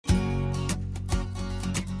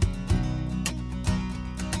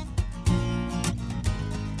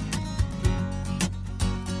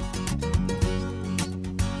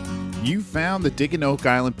You found the Diggin' Oak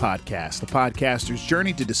Island podcast, the podcaster's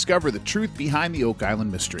journey to discover the truth behind the Oak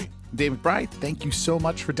Island mystery. Dave McBride, thank you so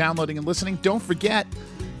much for downloading and listening. Don't forget,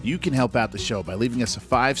 you can help out the show by leaving us a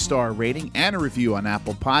 5-star rating and a review on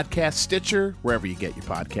Apple Podcasts, Stitcher, wherever you get your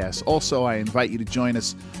podcasts. Also, I invite you to join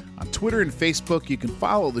us on Twitter and Facebook. You can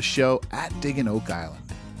follow the show at Diggin' Oak Island.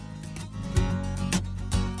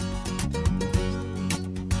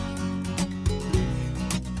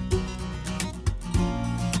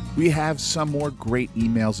 We have some more great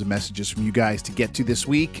emails and messages from you guys to get to this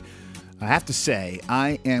week. I have to say,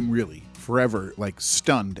 I am really forever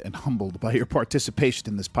stunned and humbled by your participation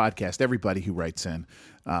in this podcast, everybody who writes in.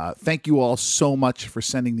 Thank you all so much for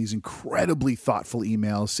sending these incredibly thoughtful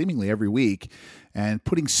emails, seemingly every week, and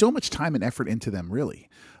putting so much time and effort into them, really.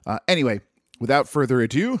 Anyway, without further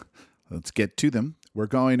ado, let's get to them. We're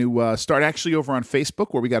going to start actually over on Facebook,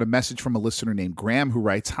 where we got a message from a listener named Graham who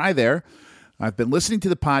writes, "Hi there. I've been listening to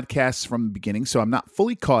the podcasts from the beginning, so I'm not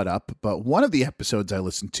fully caught up, but one of the episodes I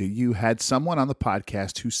listened to, you had someone on the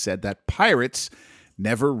podcast who said that pirates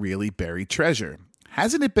never really bury treasure.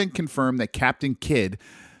 Hasn't it been confirmed that Captain Kidd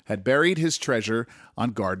had buried his treasure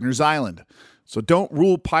on Gardiner's Island? So don't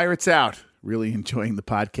rule pirates out." Really enjoying the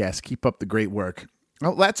podcast. Keep up the great work.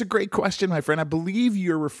 Well, that's a great question, my friend. I believe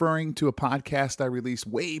you're referring to a podcast I released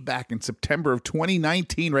way back in September of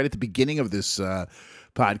 2019, right at the beginning of this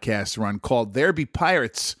podcast run, called There Be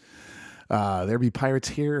Pirates. There Be Pirates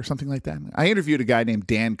Here, or something like that. I interviewed a guy named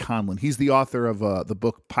Dan Conlon. He's the author of the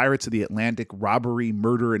book Pirates of the Atlantic, Robbery,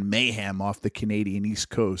 Murder, and Mayhem off the Canadian East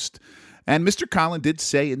Coast. And Mr. Conlon did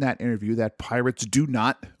say in that interview that pirates do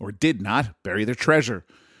not, or did not, bury their treasure.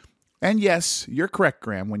 And yes, you're correct,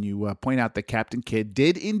 Graham, when you point out that Captain Kidd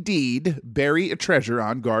did indeed bury a treasure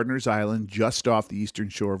on Gardiner's Island just off the eastern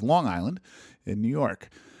shore of Long Island in New York.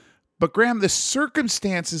 But Graham, the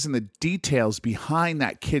circumstances and the details behind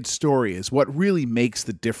that Kidd story is what really makes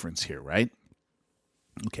the difference here, right?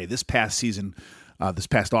 Okay, this past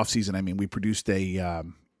off season, we produced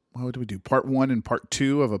what did we do? Part 1 and Part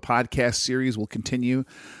 2 of a podcast series will continue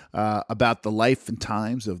about the life and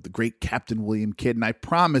times of the great Captain William Kidd, and I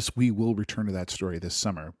promise we will return to that story this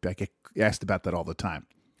summer. I get asked about that all the time.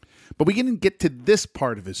 But we didn't get to this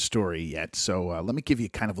part of his story yet, so let me give you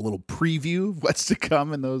kind of a little preview of what's to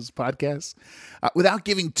come in those podcasts. Without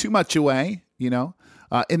giving too much away,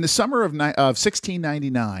 in the summer of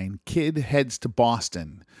 1699, Kidd heads to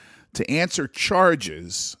Boston to answer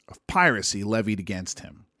charges of piracy levied against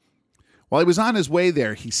him. While he was on his way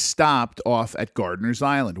there, he stopped off at Gardiner's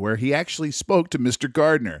Island, where he actually spoke to Mr.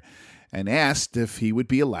 Gardiner and asked if he would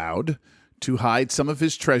be allowed to hide some of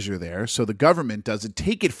his treasure there so the government doesn't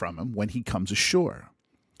take it from him when he comes ashore.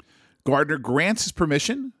 Gardiner grants his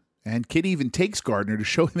permission, and Kidd even takes Gardiner to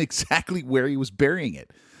show him exactly where he was burying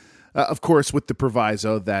it. Of course, with the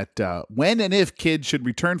proviso that when and if Kidd should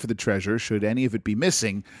return for the treasure, should any of it be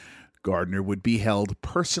missing, Gardiner would be held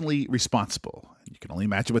personally responsible. You can only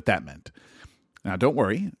imagine what that meant. Now, don't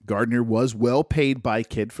worry, Gardiner was well paid by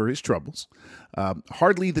Kidd for his troubles.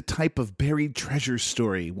 Hardly the type of buried treasure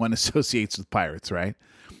story one associates with pirates, right?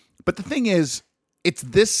 But the thing is, it's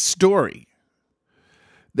this story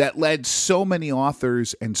that led so many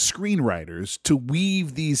authors and screenwriters to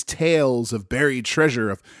weave these tales of buried treasure,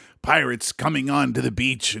 of pirates coming onto the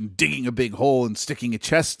beach and digging a big hole and sticking a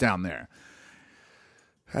chest down there.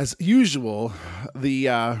 As usual,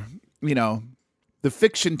 the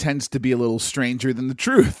fiction tends to be a little stranger than the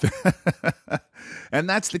truth. And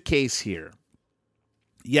that's the case here.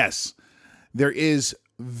 Yes, there is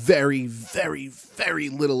very, very, very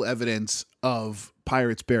little evidence of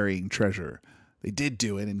pirates burying treasure. They did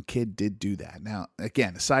do it, and Kidd did do that. Now,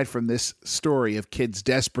 again, aside from this story of Kidd's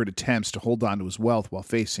desperate attempts to hold on to his wealth while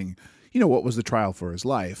facing, what was the trial for his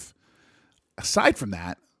life, aside from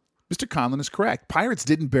that, Mr. Conlon is correct. Pirates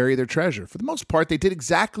didn't bury their treasure. For the most part, they did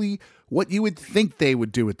exactly what you would think they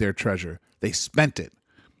would do with their treasure. They spent it.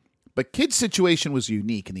 But Kidd's situation was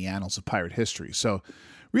unique in the annals of pirate history. So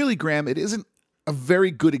really, Graham, it isn't a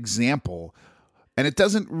very good example, and it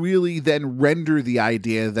doesn't really then render the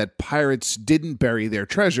idea that pirates didn't bury their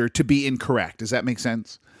treasure to be incorrect. Does that make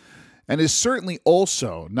sense? And is certainly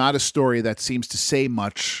also not a story that seems to say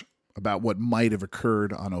much about what might have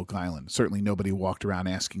occurred on Oak Island. Certainly nobody walked around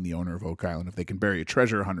asking the owner of Oak Island if they can bury a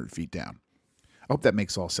treasure 100 feet down. I hope that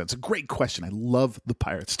makes all sense. A great question. I love the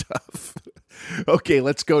pirate stuff. Okay,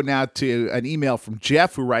 let's go now to an email from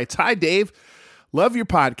Jeff, who writes, "Hi, Dave. Love your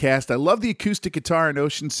podcast. I love the acoustic guitar and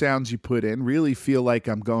ocean sounds you put in. Really feel like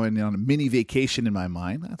I'm going on a mini vacation in my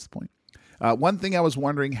mind." That's the point. One thing I was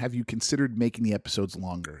wondering, have you considered making the episodes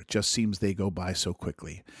longer? It just seems they go by so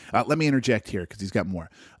quickly. Let me interject here because he's got more.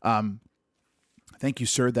 Thank you,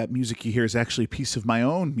 sir. That music you hear is actually a piece of my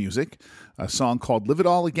own music, a song called Live It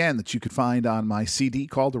All Again that you could find on my CD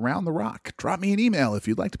called Around the Rock. Drop me an email if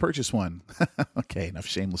you'd like to purchase one. Okay, enough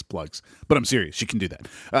shameless plugs. But I'm serious. You can do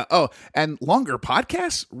that. And longer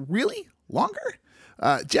podcasts? Really? Longer?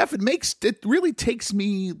 Jeff, it really takes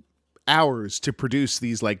me hours to produce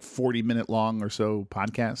these like 40-minute long or so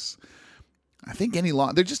podcasts. I think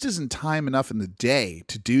there just isn't time enough in the day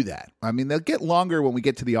to do that. I mean, they'll get longer when we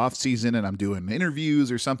get to the off season and I'm doing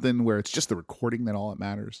interviews or something where it's just the recording that all that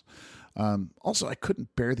matters. Also, I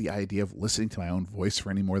couldn't bear the idea of listening to my own voice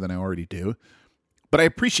for any more than I already do. But I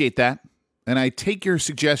appreciate that. And I take your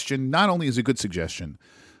suggestion not only as a good suggestion,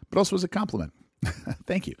 but also as a compliment.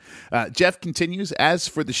 Thank you. Jeff continues, as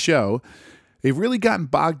for the show, they've really gotten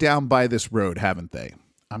bogged down by this road, haven't they?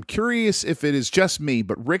 I'm curious if it is just me,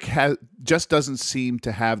 but Rick just doesn't seem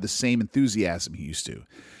to have the same enthusiasm he used to.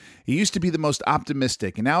 He used to be the most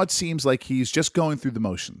optimistic, and now it seems like he's just going through the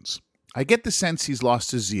motions. I get the sense he's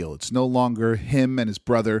lost his zeal. It's no longer him and his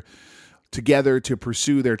brother together to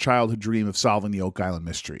pursue their childhood dream of solving the Oak Island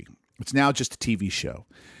mystery. It's now just a TV show,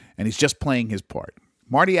 and he's just playing his part.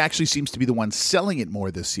 Marty actually seems to be the one selling it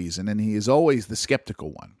more this season, and he is always the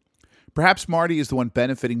skeptical one. Perhaps Marty is the one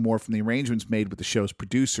benefiting more from the arrangements made with the show's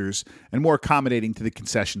producers and more accommodating to the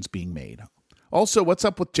concessions being made. Also, what's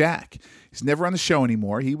up with Jack? He's never on the show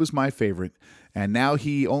anymore. He was my favorite, and now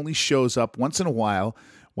he only shows up once in a while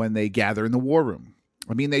when they gather in the war room.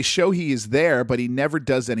 I mean, they show he is there, but he never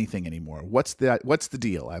does anything anymore. What's the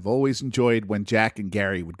deal? I've always enjoyed when Jack and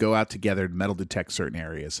Gary would go out together to metal detect certain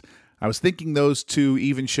areas. I was thinking those two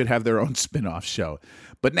even should have their own spin-off show.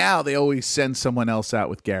 But now they always send someone else out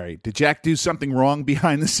with Gary. Did Jack do something wrong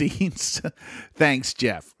behind the scenes? Thanks,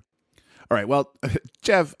 Jeff. All right, well,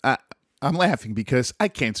 Jeff, I'm laughing because I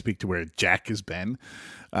can't speak to where Jack has been.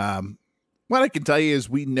 What I can tell you is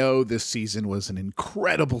we know this season was an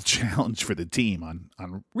incredible challenge for the team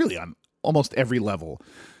on almost every level.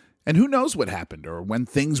 And who knows what happened or when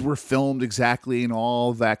things were filmed exactly and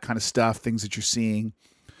all that kind of stuff, things that you're seeing.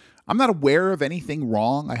 I'm not aware of anything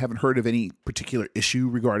wrong. I haven't heard of any particular issue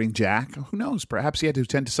regarding Jack. Who knows? Perhaps he had to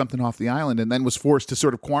attend to something off the island and then was forced to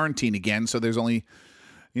sort of quarantine again, so there's only,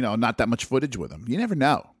 not that much footage with him. You never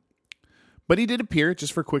know. But he did appear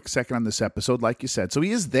just for a quick second on this episode, like you said. So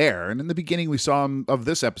he is there. And in the beginning we saw him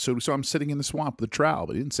sitting in the swamp with a trowel,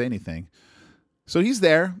 but he didn't say anything. So he's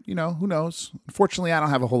there. Who knows? Unfortunately, I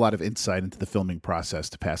don't have a whole lot of insight into the filming process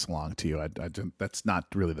to pass along to you. That's not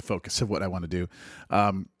really the focus of what I want to do.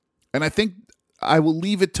 And I think I will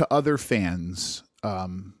leave it to other fans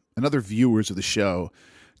and other viewers of the show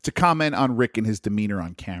to comment on Rick and his demeanor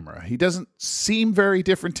on camera. He doesn't seem very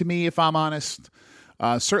different to me, if I'm honest.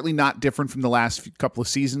 Certainly not different from the last couple of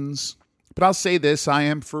seasons. But I'll say this, I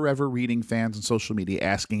am forever reading fans on social media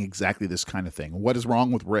asking exactly this kind of thing. What is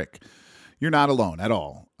wrong with Rick? You're not alone at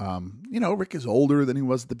all. Rick is older than he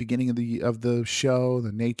was at the beginning of the show.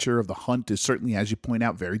 The nature of the hunt is certainly, as you point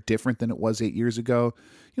out, very different than it was 8 years ago.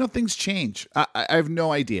 Things change. I have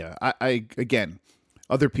no idea. Again,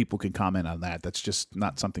 other people can comment on that. That's just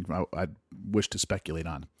not something I wish to speculate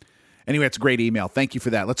on. Anyway, it's a great email. Thank you for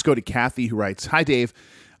that. Let's go to Kathy, who writes, Hi, Dave.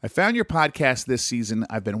 I found your podcast this season.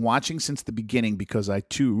 I've been watching since the beginning because I,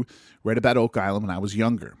 too, read about Oak Island when I was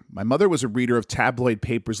younger. My mother was a reader of tabloid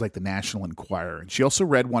papers like the National Enquirer, and she also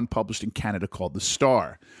read one published in Canada called The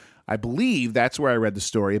Star. I believe that's where I read the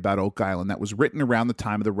story about Oak Island that was written around the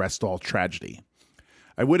time of the Restall tragedy.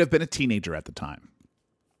 I would have been a teenager at the time.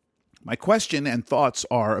 My question and thoughts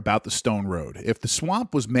are about the Stone Road. If the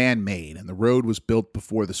swamp was man-made and the road was built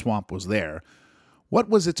before the swamp was there, what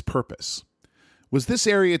was its purpose? Was this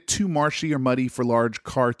area too marshy or muddy for large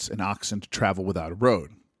carts and oxen to travel without a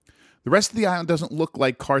road? The rest of the island doesn't look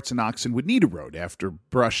like carts and oxen would need a road after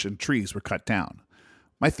brush and trees were cut down.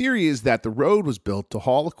 My theory is that the road was built to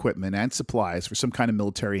haul equipment and supplies for some kind of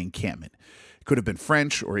military encampment. It could have been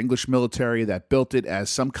French or English military that built it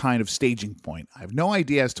as some kind of staging point. I have no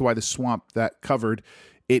idea as to why the swamp that covered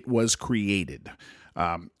it was created.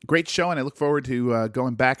 Great show, and I look forward to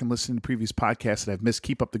going back and listening to previous podcasts that I've missed.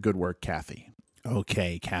 Keep up the good work, Kathy.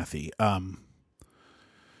 Okay, Kathy. I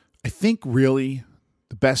think really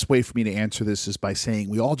the best way for me to answer this is by saying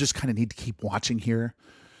we all just kind of need to keep watching here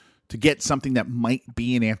to get something that might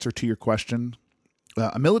be an answer to your question.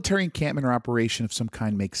 A military encampment or operation of some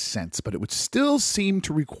kind makes sense, but it would still seem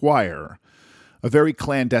to require a very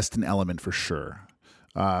clandestine element for sure.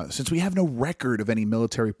 Since we have no record of any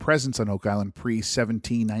military presence on Oak Island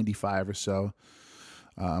pre-1795 or so,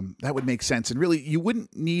 that would make sense. And really, you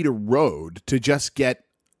wouldn't need a road to just get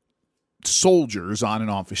soldiers on and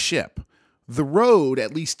off a ship. The road,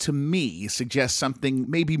 at least to me, suggests something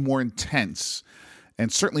maybe more intense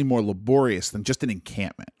and certainly more laborious than just an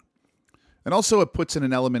encampment. And also it puts in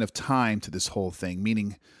an element of time to this whole thing,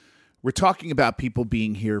 meaning we're talking about people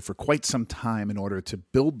being here for quite some time in order to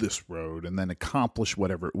build this road and then accomplish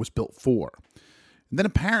whatever it was built for. And then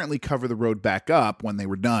apparently cover the road back up when they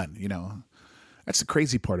were done. That's the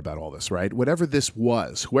crazy part about all this, right? Whatever this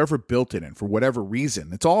was, whoever built it and for whatever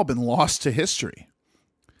reason, it's all been lost to history.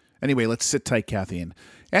 Anyway, let's sit tight, Kathy, and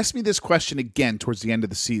ask me this question again towards the end of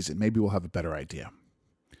the season. Maybe we'll have a better idea.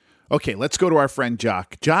 Okay, let's go to our friend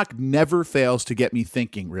Jock. Jock never fails to get me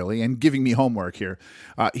thinking, really, and giving me homework here.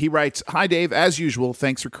 He writes, "Hi, Dave. As usual,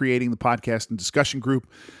 thanks for creating the podcast and discussion group.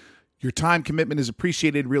 Your time commitment is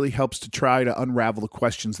appreciated. Really helps to try to unravel the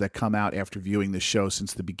questions that come out after viewing this show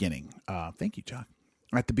since the beginning." Thank you, Jock.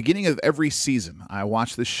 At the beginning of every season, I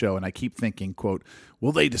watch this show and I keep thinking, quote,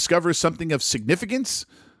 will they discover something of significance?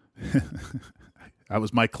 That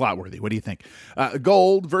was Mike Clotworthy. What do you think?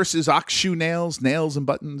 Gold versus ox shoe nails and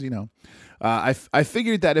buttons, I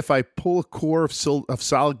figured that if I pull a core of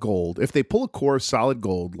solid gold, if they pull a core of solid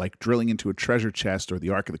gold, like drilling into a treasure chest or the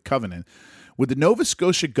Ark of the Covenant, would the Nova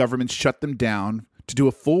Scotia government shut them down to do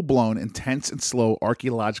a full-blown, intense and slow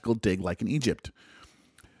archaeological dig like in Egypt,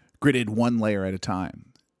 gridded one layer at a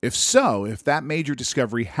time? If so, if that major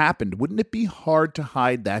discovery happened, wouldn't it be hard to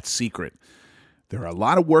hide that secret? There are a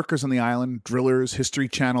lot of workers on the island, drillers, History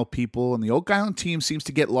Channel people, and the Oak Island team seems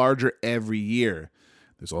to get larger every year.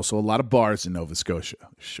 There's also a lot of bars in Nova Scotia.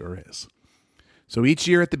 Sure is. So each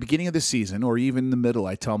year at the beginning of the season, or even in the middle,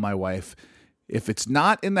 I tell my wife, if it's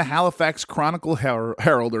not in the Halifax Chronicle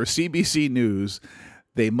Herald or CBC News,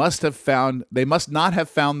 they must not have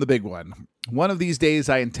found the big one. One of these days,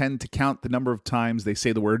 I intend to count the number of times they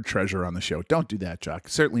say the word treasure on the show. Don't do that, Jock.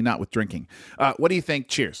 Certainly not with drinking. What do you think?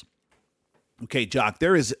 Cheers. Okay, Jock,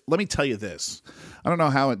 let me tell you this. I don't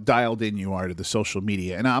know how dialed in you are to the social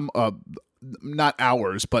media, and I'm not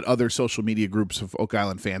ours, but other social media groups of Oak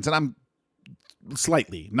Island fans, and I'm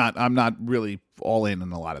not really all in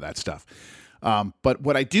on a lot of that stuff. But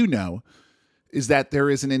what I do know is that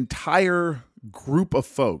there is an entire group of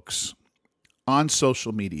folks on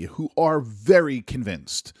social media who are very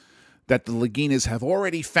convinced that the Laginas have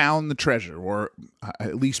already found the treasure, or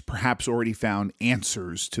at least perhaps already found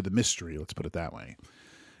answers to the mystery, let's put it that way.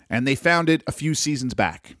 And they found it a few seasons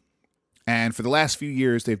back. And for the last few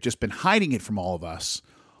years, they've just been hiding it from all of us,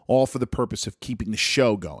 all for the purpose of keeping the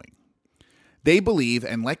show going. They believe,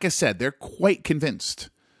 and like I said, they're quite convinced,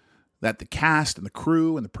 that the cast and the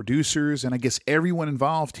crew and the producers, and I guess everyone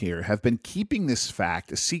involved here, have been keeping this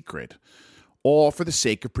fact a secret, all for the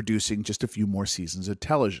sake of producing just a few more seasons of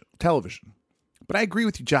television. But I agree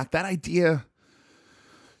with you, Jock. That idea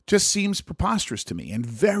just seems preposterous to me and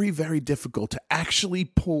very, very difficult to actually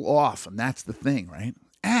pull off. And that's the thing, right?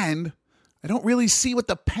 And I don't really see what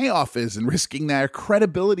the payoff is in risking their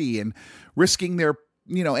credibility and risking their,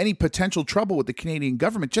 any potential trouble with the Canadian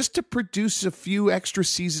government just to produce a few extra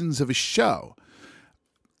seasons of a show.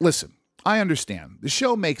 Listen, I understand. The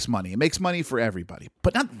show makes money. It makes money for everybody,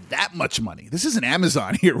 but not that much money. This isn't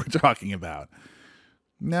Amazon here we're talking about.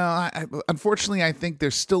 No, unfortunately, I think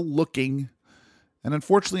they're still looking. And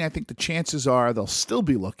unfortunately, I think the chances are they'll still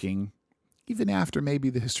be looking, even after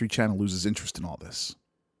maybe the History Channel loses interest in all this.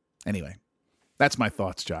 Anyway, that's my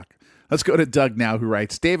thoughts, Jock. Let's go to Doug now, who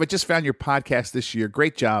writes, Dave, I just found your podcast this year.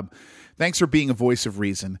 Great job. Thanks for being a voice of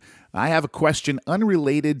reason. I have a question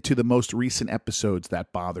unrelated to the most recent episodes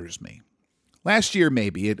that bothers me. Last year,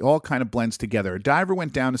 maybe, it all kind of blends together. A diver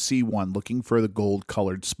went down to C1 looking for the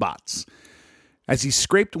gold-colored spots. As he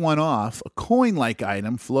scraped one off, a coin-like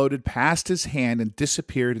item floated past his hand and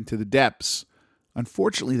disappeared into the depths.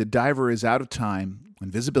 Unfortunately, the diver is out of time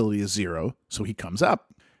and visibility is 0, so he comes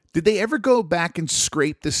up. Did they ever go back and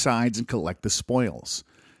scrape the sides and collect the spoils?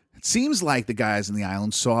 It seems like the guys on the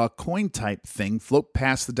island saw a coin-type thing float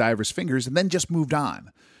past the diver's fingers and then just moved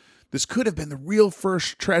on. This could have been the real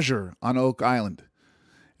first treasure on Oak Island.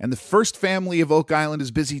 And the first family of Oak Island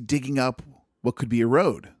is busy digging up what could be a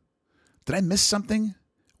road. Did I miss something?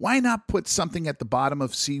 Why not put something at the bottom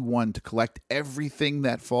of C1 to collect everything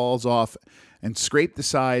that falls off and scrape the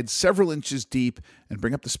sides several inches deep and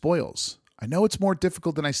bring up the spoils? I know it's more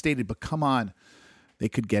difficult than I stated, but come on. They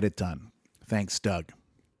could get it done. Thanks, Doug.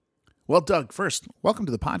 Well, Doug, first, welcome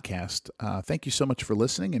to the podcast. Thank you so much for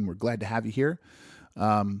listening, and we're glad to have you here.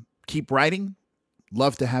 Keep writing.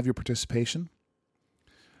 Love to have your participation.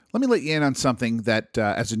 Let me let you in on something that,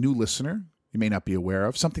 as a new listener, you may not be aware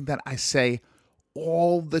of, something that I say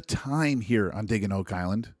all the time here on Diggin' Oak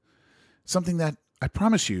Island, something that I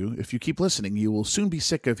promise you, if you keep listening, you will soon be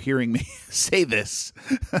sick of hearing me say this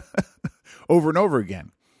over and over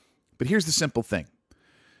again. But here's the simple thing.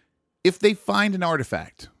 If they find an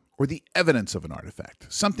artifact or the evidence of an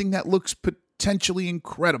artifact, something that looks potentially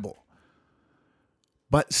incredible,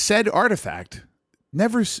 but said artifact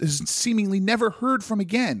is seemingly never heard from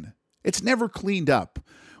again. It's never cleaned up.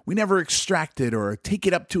 We never extract it or take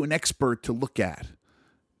it up to an expert to look at.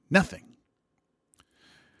 Nothing.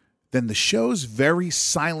 Then the show's very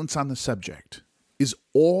silence on the subject is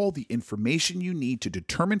all the information you need to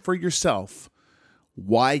determine for yourself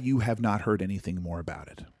why you have not heard anything more about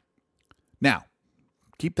it. Now,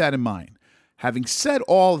 keep that in mind. Having said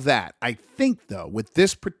all that, I think, though, with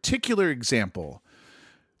this particular example,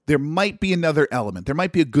 there might be another element. There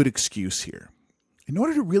might be a good excuse here. In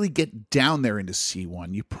order to really get down there into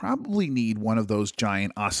C1, you probably need one of those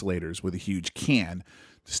giant oscillators with a huge can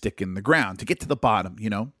to stick in the ground to get to the bottom,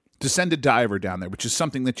 to send a diver down there, which is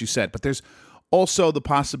something that you said. But there's also the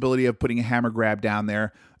possibility of putting a hammer grab down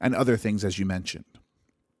there and other things, as you mentioned.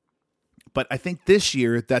 But I think this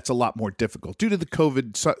year that's a lot more difficult due to the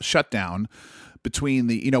COVID shutdown between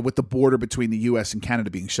with the border between the U.S. and Canada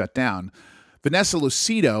being shut down. Vanessa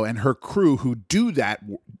Lucido and her crew who do that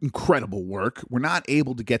incredible work were not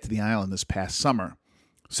able to get to the island this past summer.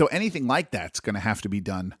 So anything like that's going to have to be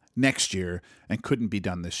done next year and couldn't be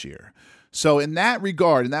done this year. So in that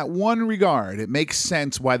one regard, it makes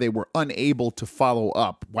sense why they were unable to follow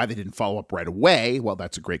up. Why they didn't follow up right away? Well,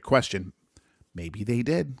 that's a great question. Maybe they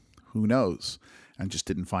did. Who knows? And just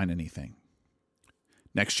didn't find anything.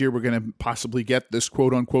 Next year, we're going to possibly get this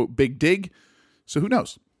quote-unquote big dig. So who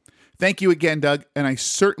knows? Thank you again, Doug, and I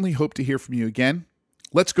certainly hope to hear from you again.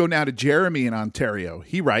 Let's go now to Jeremy in Ontario.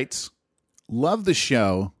 He writes, love the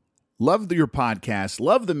show, love your podcast,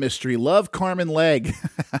 love the mystery, love Carmen Legg.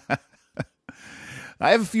 I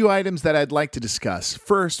have a few items that I'd like to discuss.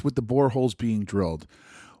 First, with the boreholes being drilled.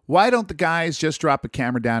 Why don't the guys just drop a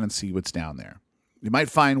camera down and see what's down there? You might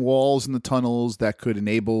find walls in the tunnels that could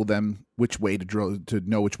enable them know which way to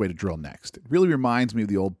drill next. It really reminds me of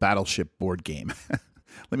the old Battleship board game.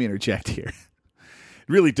 Let me interject here. It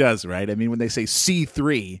really does, right? I mean, when they say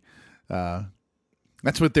C3,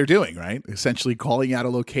 that's what they're doing, right? Essentially calling out a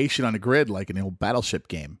location on a grid like an old Battleship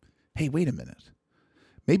game. Hey, wait a minute.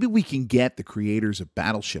 Maybe we can get the creators of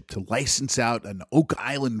Battleship to license out an Oak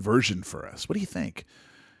Island version for us. What do you think?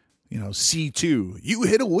 C2, you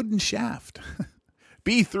hit a wooden shaft.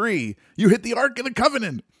 B3, you hit the Ark of the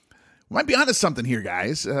Covenant. We might be onto something here,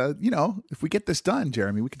 guys. If we get this done,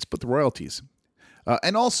 Jeremy, we can split the royalties.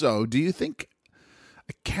 And also, do you think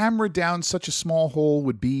a camera down such a small hole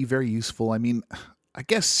would be very useful? I mean, I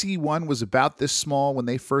guess C1 was about this small when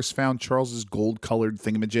they first found Charles's gold-colored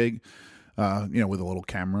thingamajig, with a little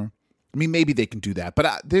camera. I mean, maybe they can do that.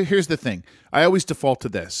 But here's the thing. I always default to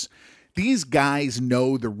this. These guys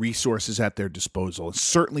know the resources at their disposal. It's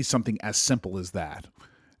certainly something as simple as that.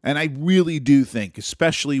 And I really do think,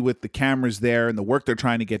 especially with the cameras there and the work they're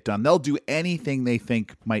trying to get done, they'll do anything they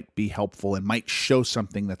think might be helpful and might show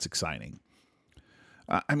something that's exciting.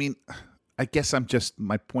 I guess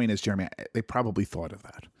my point is, Jeremy, they probably thought of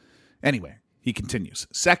that. Anyway, he continues.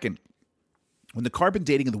 Second, when the carbon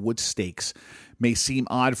dating of the wood stakes may seem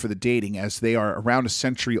odd for the dating as they are around a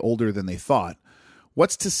century older than they thought,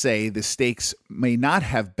 what's to say the stakes may not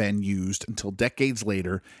have been used until decades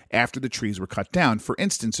later after the trees were cut down? For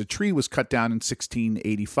instance, a tree was cut down in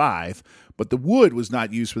 1685, but the wood was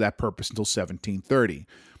not used for that purpose until 1730.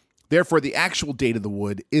 Therefore, the actual date of the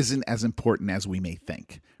wood isn't as important as we may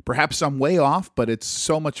think. Perhaps I'm way off, but it's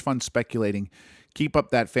so much fun speculating. Keep up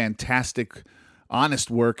that fantastic, honest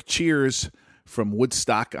work. Cheers from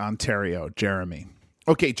Woodstock, Ontario, Jeremy.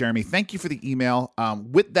 Okay, Jeremy, thank you for the email.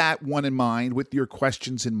 With that one in mind, with your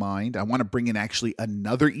questions in mind, I want to bring in actually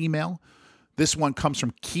another email. This one comes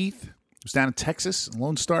from Keith, who's down in Texas,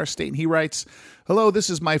 Lone Star State, and he writes, hello, this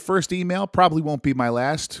is my first email. Probably won't be my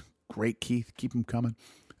last. Great, Keith. Keep them coming.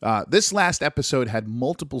 This last episode had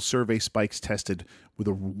multiple survey spikes tested with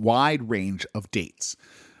a wide range of dates.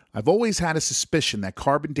 I've always had a suspicion that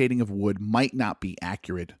carbon dating of wood might not be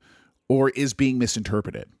accurate or is being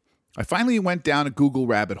misinterpreted. I finally went down a Google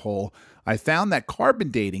rabbit hole. I found that carbon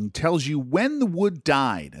dating tells you when the wood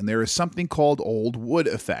died, and there is something called old wood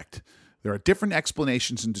effect. There are different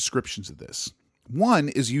explanations and descriptions of this. One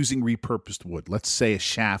is using repurposed wood. Let's say a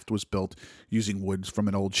shaft was built using wood from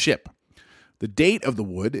an old ship. The date of the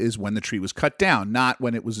wood is when the tree was cut down, not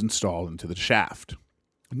when it was installed into the shaft.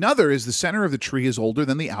 Another is the center of the tree is older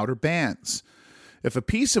than the outer bands. If a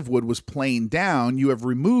piece of wood was planed down, you have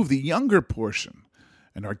removed the younger portion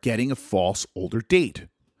and are getting a false older date.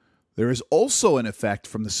 There is also an effect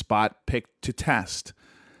from the spot picked to test.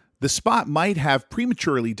 The spot might have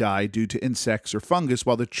prematurely died due to insects or fungus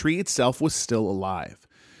while the tree itself was still alive.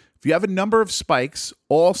 If you have a number of spikes,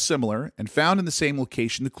 all similar and found in the same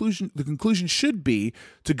location, the conclusion should be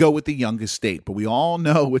to go with the youngest date. But we all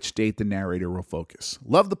know which date the narrator will focus.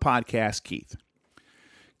 Love the podcast, Keith.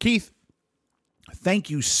 Keith,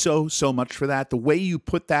 thank you so much for that. The way you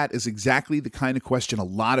put that is exactly the kind of question a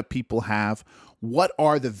lot of people have. What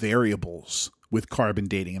are the variables with carbon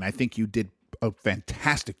dating? And I think you did a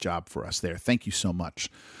fantastic job for us there. Thank you so much.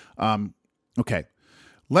 Okay,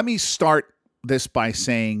 let me start this by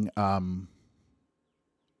saying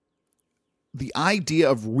the idea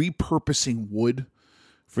of repurposing wood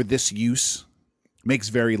for this use makes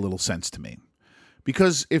very little sense to me.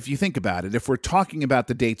 Because if you think about it, if we're talking about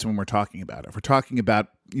the dates when we're talking about it, if we're talking about,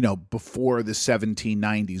 before the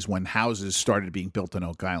 1790s when houses started being built on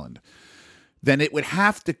Oak Island, then this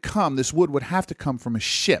wood would have to come from a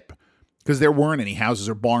ship, because there weren't any houses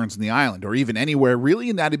or barns in the island or even anywhere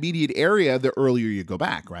really in that immediate area the earlier you go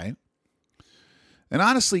back, right? And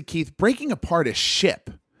honestly, Keith, breaking apart a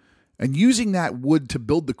ship and using that wood to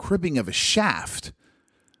build the cribbing of a shaft,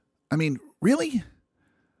 I mean, really?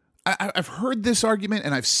 I've heard this argument,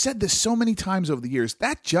 and I've said this so many times over the years.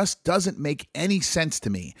 That just doesn't make any sense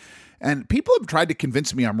to me. And people have tried to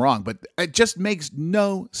convince me I'm wrong, but it just makes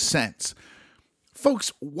no sense.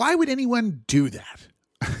 Folks, why would anyone do that?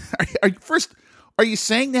 First, are you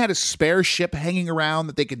saying they had a spare ship hanging around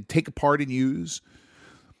that they could take apart and use?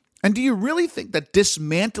 And do you really think that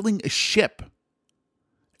dismantling a ship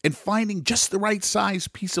and finding just the right size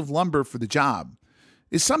piece of lumber for the job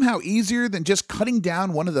is somehow easier than just cutting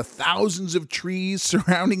down one of the thousands of trees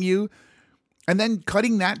surrounding you and then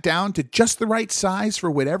cutting that down to just the right size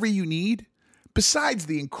for whatever you need? Besides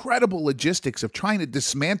the incredible logistics of trying to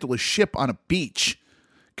dismantle a ship on a beach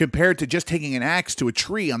compared to just taking an axe to a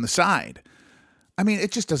tree on the side. I mean,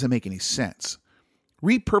 it just doesn't make any sense.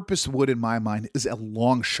 Repurposed wood, in my mind, is a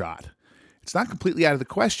long shot. It's not completely out of the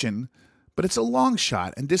question, but it's a long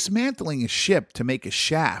shot. And dismantling a ship to make a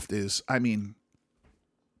shaft is,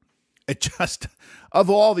 of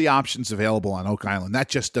all the options available on Oak Island, that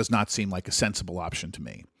just does not seem like a sensible option to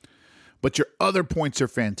me. But your other points are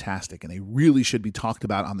fantastic, and they really should be talked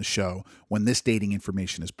about on the show when this dating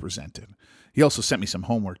information is presented. He also sent me some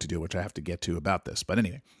homework to do, which I have to get to about this. But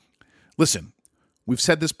anyway, listen, we've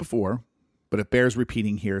said this before, but it bears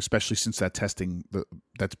repeating here, especially since that testing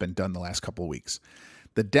that's been done the last couple of weeks.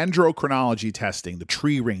 The dendrochronology testing, the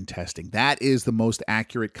tree ring testing, that is the most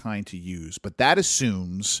accurate kind to use, but that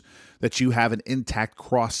assumes that you have an intact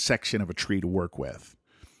cross-section of a tree to work with.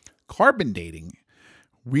 Carbon dating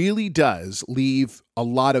really does leave a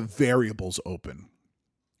lot of variables open.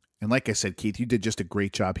 And like I said, Keith, you did just a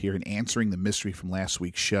great job here in answering the mystery from last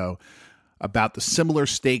week's show about the similar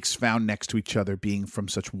stakes found next to each other being from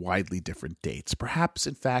such widely different dates. Perhaps,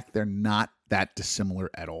 in fact, they're not that dissimilar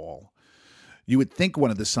at all. You would think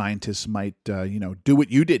one of the scientists might, do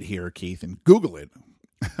what you did here, Keith, and Google it.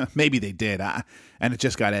 Maybe they did, and it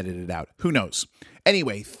just got edited out. Who knows?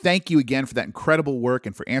 Anyway, thank you again for that incredible work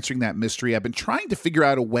and for answering that mystery. I've been trying to figure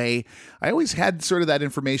out a way. I always had sort of that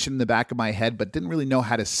information in the back of my head, but didn't really know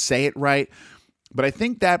how to say it right. But I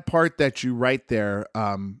think that part that you write there,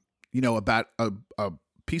 about a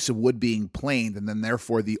piece of wood being planed and then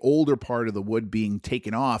therefore the older part of the wood being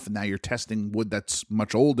taken off, and now you're testing wood that's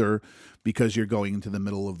much older because you're going into the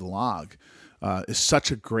middle of the log, is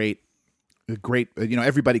such a great,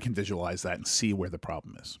 everybody can visualize that and see where the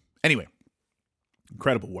problem is. Anyway,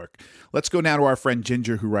 incredible work. Let's go now to our friend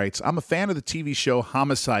Ginger, who writes, I'm a fan of the TV show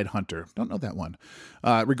Homicide Hunter. Don't know that one.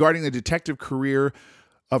 Regarding the detective career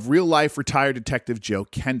of real-life retired detective Joe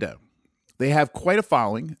Kenda. They have quite a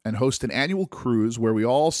following and host an annual cruise where we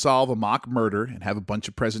all solve a mock murder and have a bunch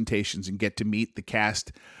of presentations and get to meet the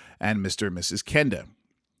cast and Mr. and Mrs. Kenda.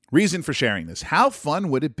 Reason for sharing this. How fun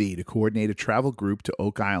would it be to coordinate a travel group to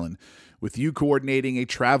Oak Island with you coordinating a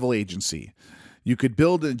travel agency? You could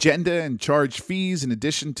build an agenda and charge fees in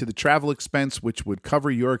addition to the travel expense, which would cover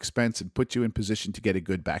your expense and put you in position to get a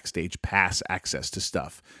good backstage pass access to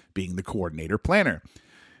stuff, being the coordinator planner.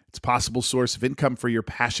 It's a possible source of income for your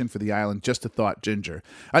passion for the island. Just a thought, Ginger.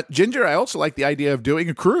 Ginger, I also like the idea of doing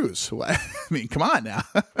a cruise. Come on now.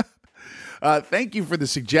 Thank you for the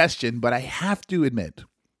suggestion, but I have to admit,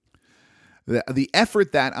 the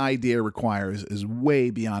effort that idea requires is way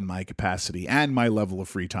beyond my capacity and my level of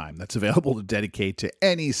free time that's available to dedicate to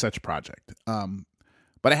any such project.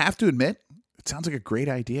 But I have to admit, it sounds like a great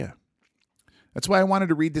idea. That's why I wanted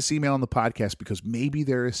to read this email on the podcast, because maybe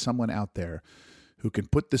there is someone out there who can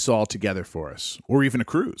put this all together for us, or even a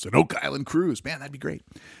cruise, an Oak Island cruise. Man, that'd be great.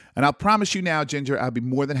 And I'll promise you now, Ginger, I'll be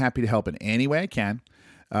more than happy to help in any way I can.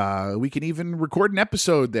 We can even record an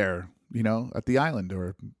episode there, at the island,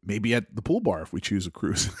 or maybe at the pool bar if we choose a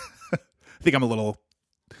cruise. I think I'm a little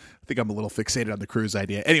fixated on the cruise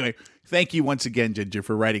idea. Anyway, thank you once again, Ginger,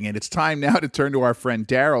 for writing in. It's time now to turn to our friend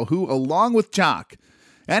Daryl, who, along with Jock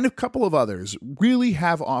and a couple of others, really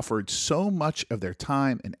have offered so much of their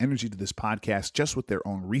time and energy to this podcast just with their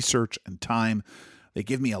own research and time. They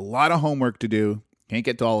give me a lot of homework to do. Can't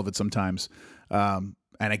get to all of it sometimes. And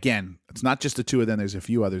again, it's not just the two of them. There's a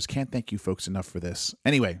few others. Can't thank you folks enough for this.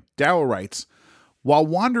 Anyway, Daryl writes, while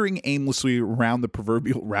wandering aimlessly around the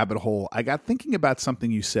proverbial rabbit hole, I got thinking about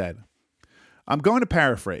something you said. I'm going to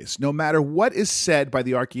paraphrase. No matter what is said by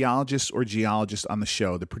the archaeologists or geologists on the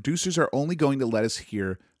show, the producers are only going to let us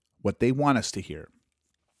hear what they want us to hear.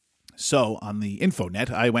 So on the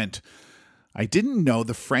Infonet, I went, I didn't know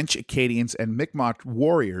the French, Acadians, and Mi'kmaq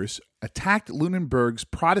warriors attacked Lunenburg's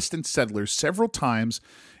Protestant settlers several times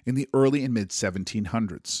in the early and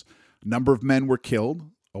mid-1700s. A number of men were killed.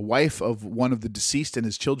 A wife of one of the deceased and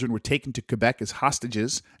his children were taken to Quebec as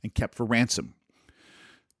hostages and kept for ransom.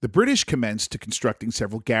 The British commenced to constructing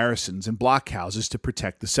several garrisons and blockhouses to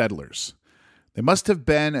protect the settlers. There must have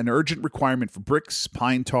been an urgent requirement for bricks,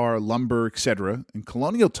 pine tar, lumber, etc. In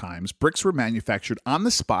colonial times, bricks were manufactured on the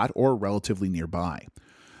spot or relatively nearby.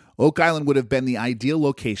 Oak Island would have been the ideal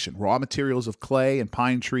location. Raw materials of clay and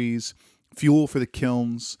pine trees, fuel for the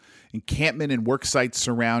kilns, encampment and work sites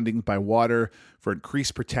surrounded by water for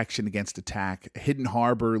increased protection against attack, a hidden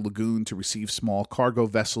harbor lagoon to receive small cargo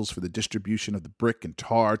vessels for the distribution of the brick and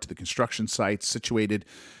tar to the construction sites situated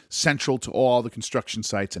central to all the construction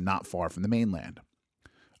sites and not far from the mainland.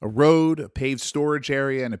 A road, a paved storage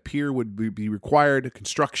area, and a pier would be required,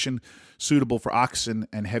 construction suitable for oxen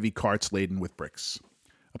and heavy carts laden with bricks.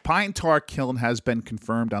 A pine tar kiln has been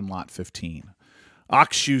confirmed on Lot 15.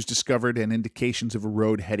 Ox shoes discovered and indications of a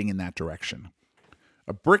road heading in that direction.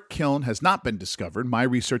 A brick kiln has not been discovered. My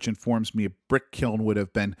research informs me a brick kiln would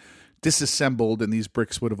have been disassembled, and these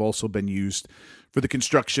bricks would have also been used for the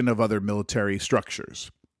construction of other military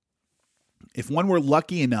structures. If one were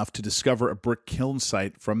lucky enough to discover a brick kiln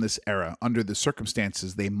site from this era, under the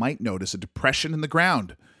circumstances, they might notice a depression in the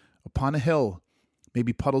ground upon a hill,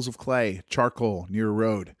 maybe puddles of clay, charcoal near a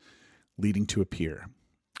road, leading to a pier.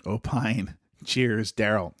 Opine. Cheers,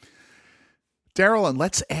 Daryl. Daryl, and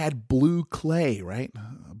let's add blue clay, right?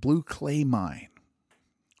 A blue clay mine.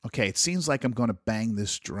 Okay, it seems like I'm going to bang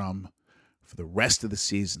this drum for the rest of the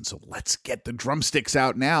season, so let's get the drumsticks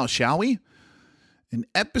out now, shall we? In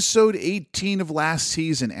episode 18 of last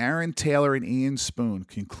season, Aaron Taylor and Ian Spoon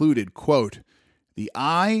concluded, quote, the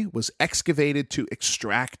eye was excavated to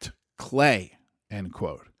extract clay, end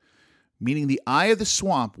quote. Meaning the eye of the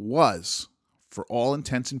swamp was, for all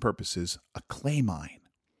intents and purposes, a clay mine.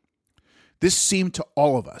 This seemed to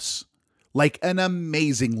all of us like an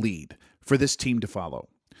amazing lead for this team to follow.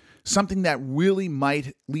 Something that really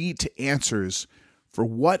might lead to answers for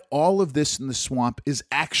what all of this in the swamp is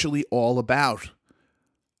actually all about.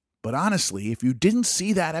 But honestly, if you didn't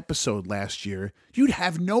see that episode last year, you'd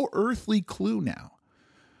have no earthly clue now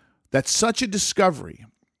that such a discovery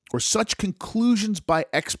or such conclusions by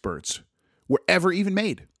experts were ever even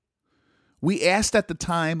made. We asked at the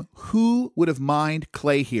time who would have mined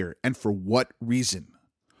clay here and for what reason.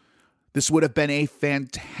 This would have been a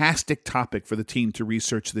fantastic topic for the team to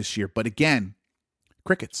research this year, but again,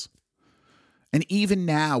 crickets. And even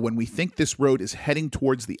now, when we think this road is heading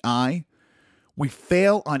towards the eye, we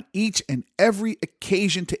fail on each and every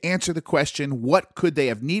occasion to answer the question, what could they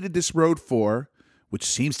have needed this road for, which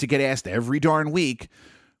seems to get asked every darn week,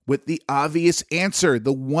 with the obvious answer,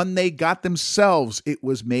 the one they got themselves. It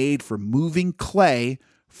was made for moving clay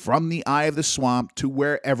from the eye of the swamp to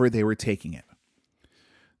wherever they were taking it.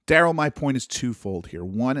 Daryl, my point is twofold here.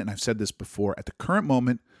 One, and I've said this before, at the current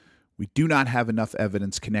moment, we do not have enough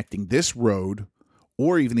evidence connecting this road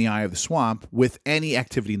or even the eye of the swamp with any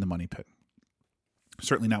activity in the money pit.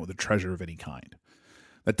 Certainly not with a treasure of any kind.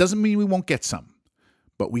 That doesn't mean we won't get some.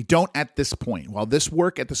 But we don't at this point. While this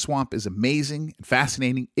work at the swamp is amazing and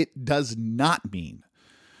fascinating, it does not mean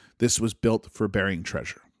this was built for burying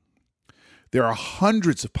treasure. There are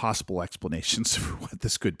hundreds of possible explanations for what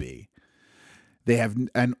this could be. They have,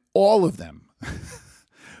 and all of them,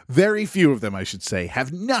 very few of them, I should say,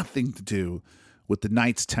 have nothing to do with the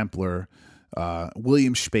Knights Templar,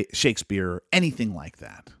 William Shakespeare, or anything like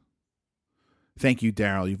that. Thank you,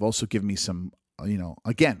 Daryl. You've also given me some,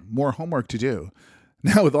 again, more homework to do.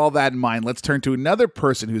 Now, with all that in mind, let's turn to another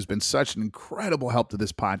person who's been such an incredible help to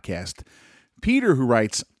this podcast. Peter, who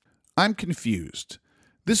writes, I'm confused.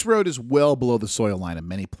 This road is well below the soil line in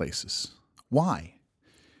many places. Why?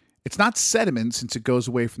 It's not sediment since it goes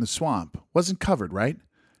away from the swamp. Wasn't covered, right?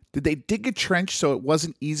 Did they dig a trench so it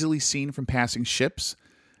wasn't easily seen from passing ships,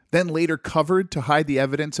 then later covered to hide the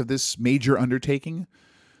evidence of this major undertaking?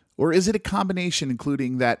 Or is it a combination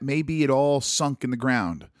including that maybe it all sunk in the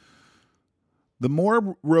ground? The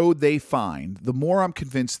more road they find, the more I'm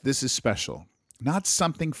convinced this is special, not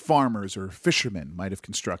something farmers or fishermen might have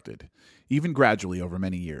constructed, even gradually over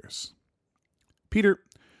many years. Peter,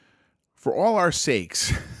 for all our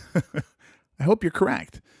sakes, I hope you're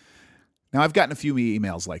correct. Now, I've gotten a few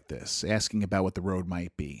emails like this, asking about what the road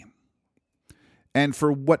might be, and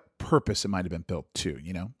for what purpose it might have been built too,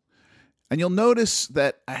 And you'll notice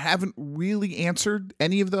that I haven't really answered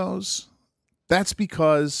any of those. That's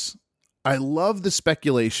because I love the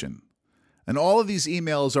speculation. And all of these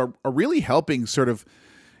emails are really helping sort of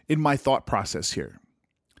in my thought process here.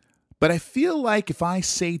 But I feel like if I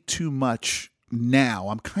say too much now,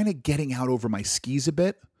 I'm kind of getting out over my skis a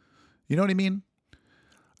bit. You know what I mean?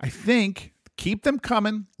 I think keep them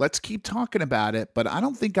coming. Let's keep talking about it. But I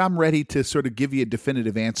don't think I'm ready to sort of give you a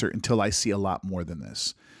definitive answer until I see a lot more than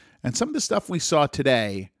this. And some of the stuff we saw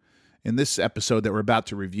today in this episode that we're about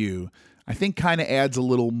to review, I think kind of adds a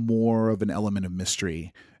little more of an element of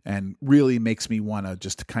mystery and really makes me want to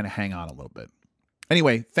just kind of hang on a little bit.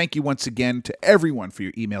 Anyway, thank you once again to everyone for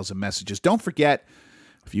your emails and messages. Don't forget,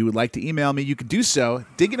 if you would like to email me, you can do so,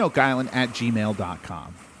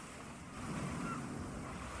 digginoakisland@gmail.com.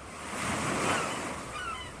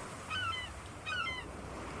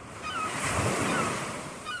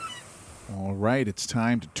 All right, it's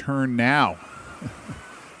time to turn now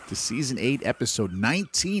to Season 8, Episode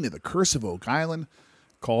 19 of The Curse of Oak Island,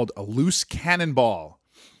 called A Loose Cannonball.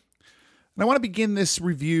 And I want to begin this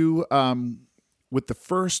review with the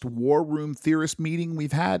first War Room Theorist meeting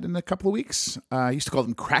we've had in a couple of weeks. I used to call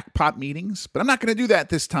them crackpot meetings, but I'm not going to do that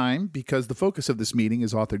this time because the focus of this meeting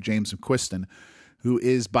is author James McQuiston, who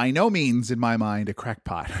is by no means, in my mind, a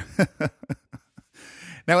crackpot.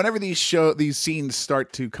 Now, whenever these scenes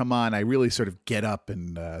start to come on, I really sort of get up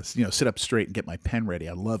and sit up straight and get my pen ready.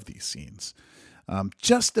 I love these scenes.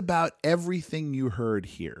 Just about everything you heard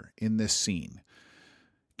here in this scene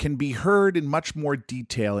can be heard in much more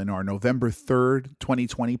detail in our November 3rd,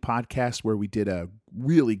 2020 podcast, where we did a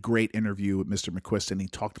really great interview with Mr. McQuiston. He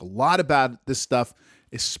talked a lot about this stuff,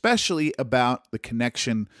 especially about the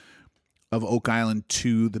connection of Oak Island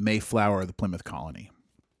to the Mayflower or the Plymouth colony.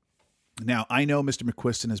 Now, I know Mr.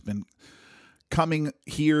 McQuiston has been coming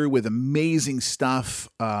here with amazing stuff,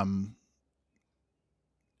 and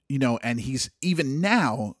he's even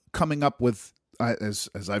now coming up with, as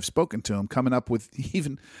I've spoken to him, coming up with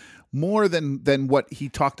even more than what he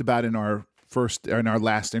talked about in our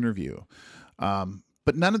last interview.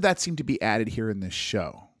 But none of that seemed to be added here in this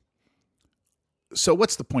show. So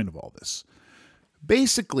what's the point of all this?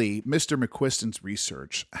 Basically, Mr. McQuiston's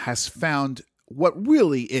research has found what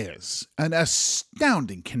really is an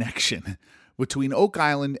astounding connection between Oak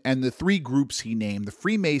Island and the three groups he named, the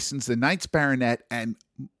Freemasons, the Knights Baronet, and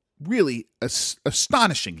really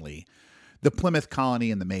astonishingly, the Plymouth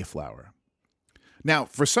colony and the Mayflower. Now,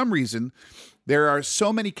 for some reason, there are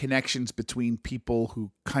so many connections between people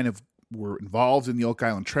who kind of were involved in the Oak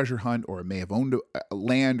Island treasure hunt or may have owned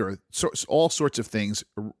land or all sorts of things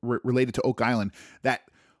related to Oak Island, that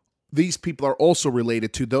these people are also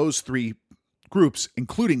related to those three groups,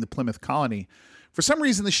 including the Plymouth colony. For some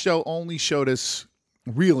reason, the show only showed us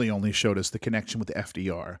the connection with the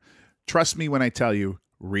FDR. Trust me when I tell you,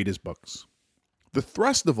 read his books. The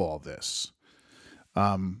thrust of all this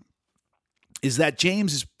is that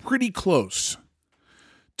James is pretty close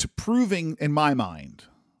to proving, in my mind,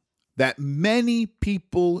 that many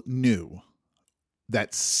people knew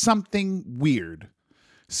that something weird,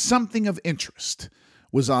 something of interest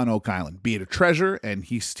was on Oak Island, be it a treasure, and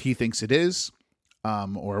he thinks it is,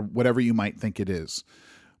 or whatever you might think it is.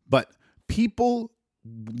 But people,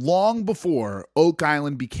 long before Oak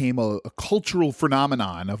Island became a cultural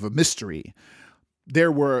phenomenon of a mystery,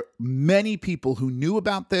 there were many people who knew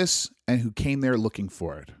about this and who came there looking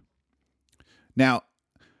for it. Now,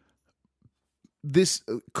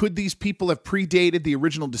 could these people have predated the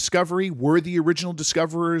original discovery? Were the original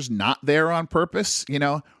discoverers not there on purpose?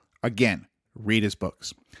 Again, read his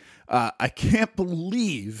books. I can't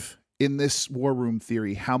believe in this War Room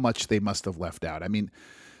theory how much they must have left out. I mean,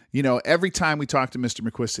 every time we talk to Mr.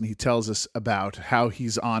 McQuiston, he tells us about how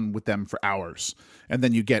he's on with them for hours. And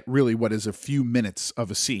then you get really what is a few minutes of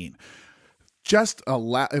a scene.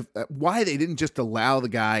 Why they didn't just allow the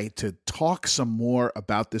guy to talk some more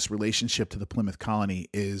about this relationship to the Plymouth colony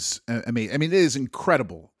is, it is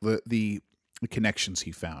incredible, the connections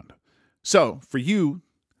he found. So for you,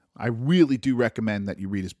 I really do recommend that you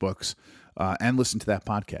read his books and listen to that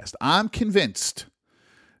podcast. I'm convinced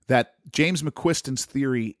that James McQuiston's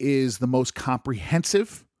theory is the most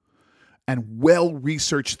comprehensive and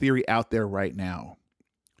well-researched theory out there right now.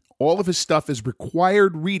 All of his stuff is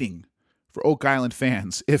required reading for Oak Island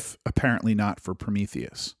fans, if apparently not for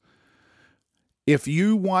Prometheus. If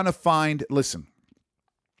you want to find, listen,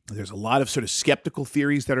 there's a lot of sort of skeptical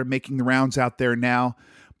theories that are making the rounds out there now,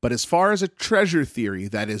 but as far as a treasure theory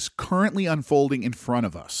that is currently unfolding in front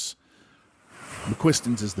of us,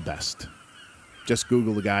 McQuiston's is the best. Just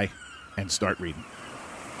Google the guy and start reading.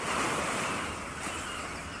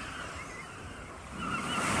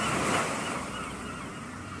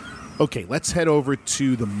 Okay, let's head over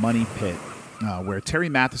to the Money Pit, where Terry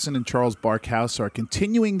Matheson and Charles Barkhouse are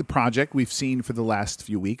continuing the project we've seen for the last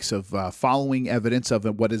few weeks of following evidence of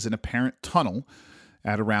what is an apparent tunnel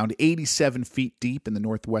at around 87 feet deep in the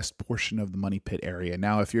northwest portion of the Money Pit area.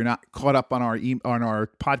 Now, if you're not caught up on our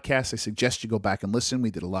podcast, I suggest you go back and listen. We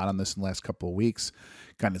did a lot on this in the last couple of weeks,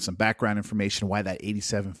 kind of some background information, why that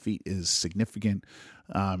 87 feet is significant.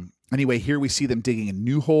 Anyway, here we see them digging a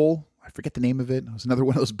new hole. I forget the name of it. It was another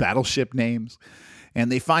one of those battleship names.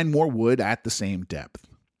 And they find more wood at the same depth.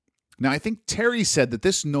 Now, I think Terry said that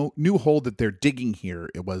this new hole that they're digging here,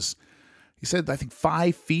 he said, I think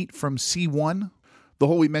 5 feet from C1. The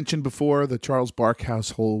hole we mentioned before, the Charles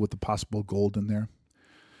Barkhouse hole with the possible gold in there.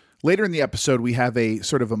 Later in the episode, we have a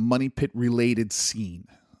sort of a Money Pit-related scene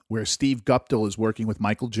where Steve Guptill is working with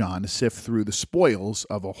Michael John to sift through the spoils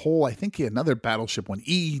of a hole, I think another battleship one,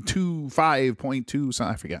 E25.2,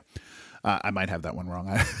 I forget. I might have that one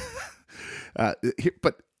wrong.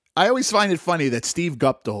 But I always find it funny that Steve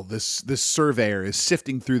Guptill, this surveyor, is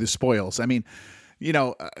sifting through the spoils. I mean,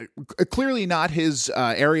 clearly not his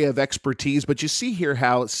area of expertise, but you see here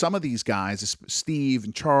how some of these guys, Steve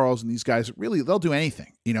and Charles and these guys, really, they'll do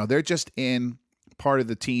anything. They're just in part of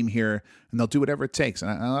the team here, and they'll do whatever it takes,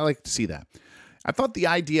 and I like to see that. I thought the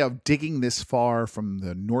idea of digging this far from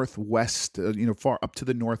the northwest, far up to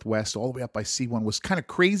the northwest, all the way up by C1 was kind of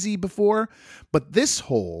crazy before, but this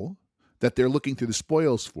hole that they're looking through the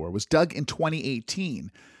spoils for was dug in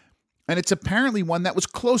 2018, and it's apparently one that was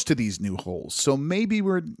close to these new holes. So maybe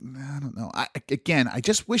I don't know. I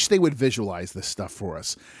just wish they would visualize this stuff for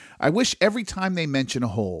us. I wish every time they mention a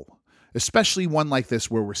hole, especially one like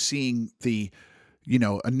this where we're seeing a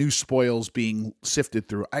new spoils being sifted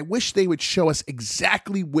through, I wish they would show us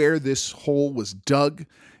exactly where this hole was dug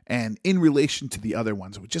and in relation to the other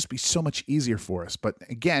ones. It would just be so much easier for us. But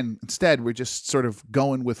again, instead, we're just sort of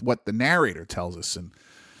going with what the narrator tells us, and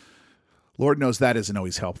Lord knows that isn't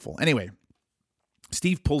always helpful. Anyway,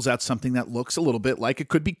 Steve pulls out something that looks a little bit like it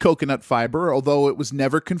could be coconut fiber, although it was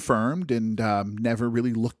never confirmed and never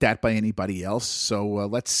really looked at by anybody else. So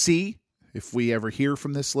let's see if we ever hear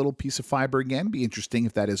from this little piece of fiber again. Be interesting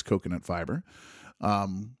if that is coconut fiber.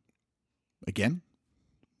 Again,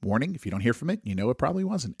 warning, if you don't hear from it, it probably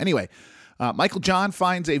wasn't. Anyway, Michael John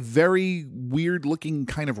finds a very weird-looking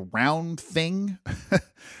kind of round thing.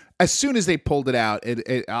 As soon as they pulled it out,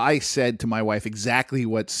 I said to my wife exactly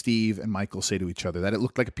what Steve and Michael say to each other, that it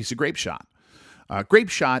looked like a piece of grape shot. Grape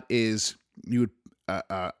shot is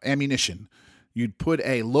ammunition. You'd put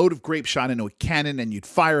a load of grape shot into a cannon and you'd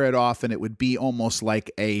fire it off, and it would be almost like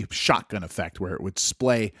a shotgun effect where it would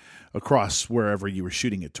splay across wherever you were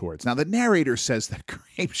shooting it towards. Now, the narrator says that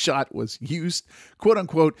grape shot was used, quote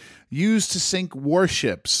unquote, used to sink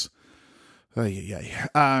warships.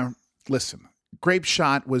 Listen, grape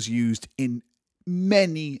shot was used in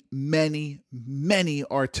many, many, many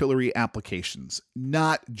artillery applications,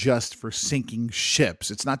 not just for sinking ships.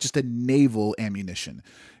 It's not just a naval ammunition.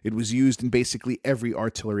 It was used in basically every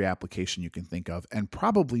artillery application you can think of, and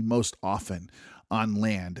probably most often on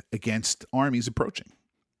land against armies approaching.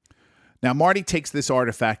 Now, Marty takes this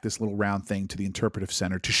artifact, this little round thing, to the interpretive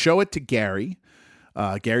center to show it to Gary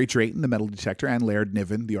Drayton, the metal detector, and Laird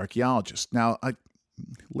Niven, the archaeologist. Now,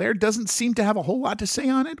 Laird doesn't seem to have a whole lot to say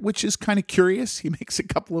on it, which is kind of curious. He makes a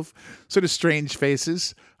couple of sort of strange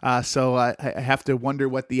faces, so I have to wonder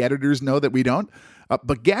what the editors know that we don't.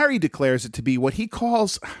 But Gary declares it to be what he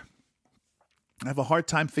calls, I have a hard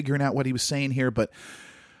time figuring out what he was saying here, but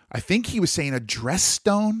I think he was saying a dress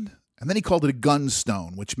stone, and then he called it a gun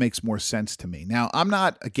stone, which makes more sense to me. Now, I'm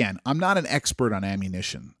not an expert on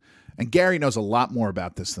ammunition, and Gary knows a lot more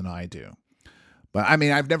about this than I do. But, I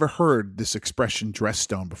mean, I've never heard this expression dress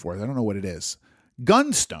stone before. I don't know what it is.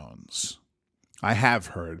 Gunstones, I have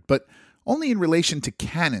heard, but only in relation to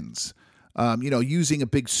cannons, using a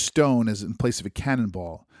big stone as in place of a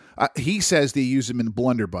cannonball. He says they use them in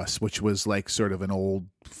blunderbuss, which was like sort of an old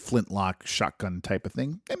flintlock shotgun type of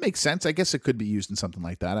thing. It makes sense. I guess it could be used in something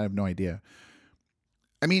like that. I have no idea.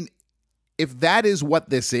 I mean, if that is what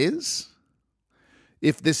this is,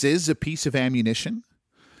 if this is a piece of ammunition,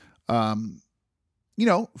 finding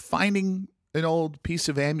an old piece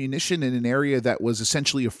of ammunition in an area that was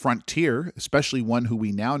essentially a frontier, especially one who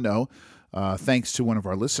we now know, thanks to one of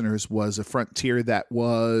our listeners, was a frontier that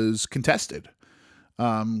was contested.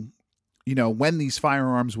 When these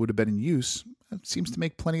firearms would have been in use, it seems to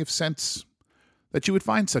make plenty of sense that you would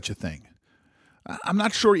find such a thing. I'm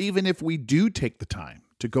not sure even if we do take the time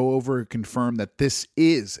to go over and confirm that this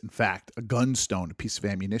is, in fact, a gunstone, a piece of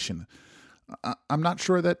ammunition. I'm not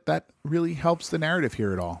sure that really helps the narrative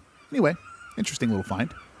here at all. Anyway, interesting little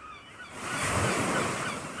find.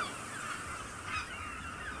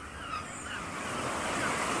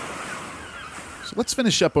 So let's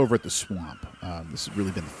finish up over at the swamp. This has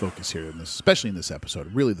really been the focus here, especially in this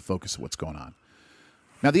episode, really the focus of what's going on.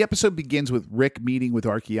 Now, the episode begins with Rick meeting with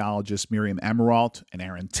archaeologists Miriam Emerald and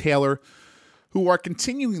Aaron Taylor, who are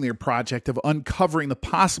continuing their project of uncovering the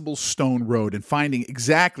possible stone road and finding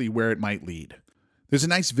exactly where it might lead. There's a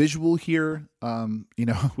nice visual here.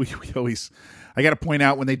 We always, I got to point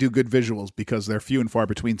out when they do good visuals because they're few and far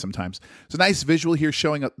between sometimes. There's a nice visual here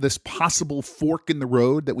showing this possible fork in the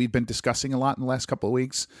road that we've been discussing a lot in the last couple of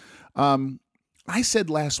weeks. I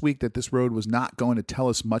said last week that this road was not going to tell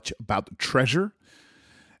us much about the treasure.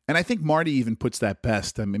 And I think Marty even puts that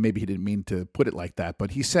best. I mean, maybe he didn't mean to put it like that,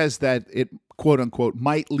 but he says that it, quote unquote,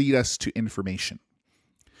 might lead us to information.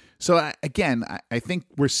 So I think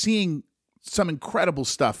we're seeing some incredible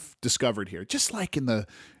stuff discovered here, just like in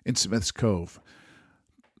Smith's Cove.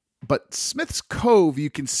 But Smith's Cove, you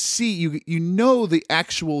can see, you know the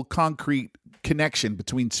actual concrete connection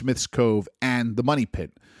between Smith's Cove and the money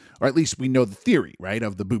pit. Or at least we know the theory, right,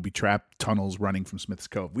 of the booby trap tunnels running from Smith's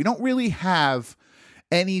Cove. We don't really have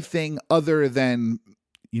anything other than,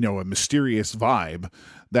 a mysterious vibe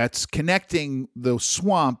that's connecting the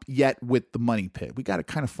swamp yet with the money pit. We got to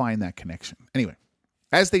kind of find that connection. Anyway,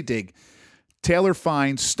 as they dig, Taylor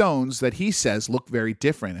finds stones that he says look very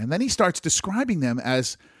different. And then he starts describing them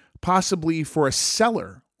as possibly for a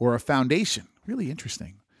cellar or a foundation. Really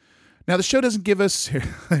interesting. Now, the show doesn't give us,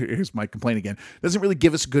 here's my complaint again, doesn't really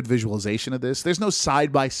give us a good visualization of this. There's no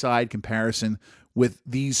side-by-side comparison with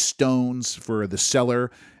these stones for the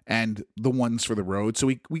cellar and the ones for the road. So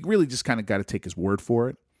we really just kind of got to take his word for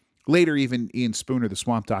it. Later, even Ian Spooner, the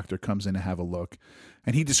swamp doctor, comes in to have a look.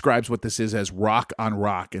 And he describes what this is as rock on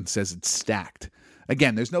rock and says it's stacked.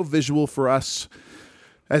 Again, there's no visual for us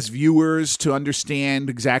as viewers to understand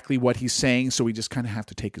exactly what he's saying. So we just kind of have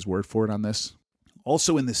to take his word for it on this.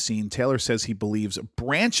 Also in this scene, Taylor says he believes a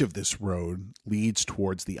branch of this road leads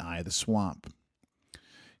towards the eye of the swamp.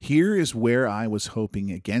 Here is where I was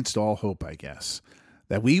hoping, against all hope, I guess,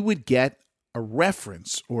 that we would get a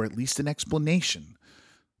reference or at least an explanation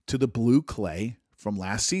to the blue clay from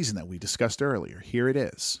last season that we discussed earlier. Here it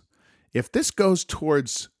is. If this goes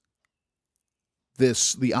towards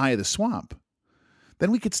the eye of the swamp,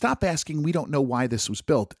 then we could stop asking, we don't know why this was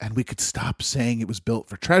built, and we could stop saying it was built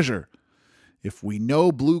for treasure. If we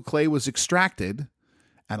know blue clay was extracted,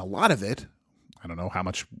 and a lot of it, I don't know how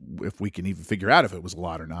much, if we can even figure out if it was a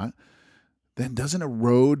lot or not, then doesn't a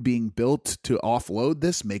road being built to offload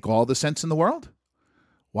this make all the sense in the world?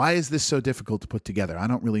 Why is this so difficult to put together? I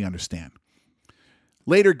don't really understand.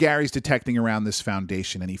 Later, Gary's detecting around this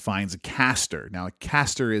foundation, and he finds a caster. Now, a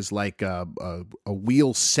caster is like a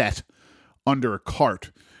wheel set under a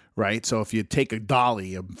cart, right? So if you take a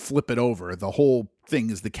dolly and flip it over, the whole thing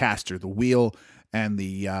is the caster, the wheel, and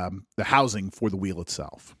the housing for the wheel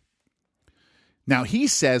itself. Now, he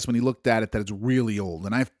says when he looked at it that it's really old.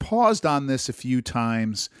 And I've paused on this a few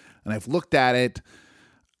times, and I've looked at it.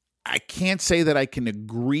 I can't say that I can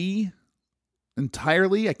agree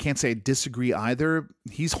entirely. I can't say I disagree either.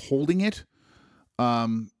 He's holding it.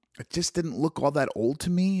 It just didn't look all that old to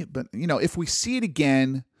me. But, if we see it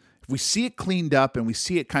again, if we see it cleaned up and we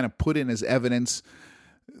see it kind of put in as evidence,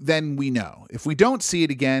 then we know. If we don't see it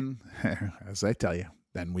again, as I tell you,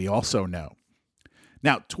 then we also know.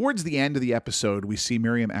 Now, towards the end of the episode, we see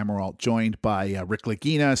Miriam Emerald joined by Rick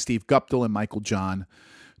Lagina, Steve Guptill, and Michael John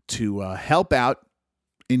to help out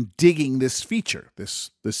in digging this feature, this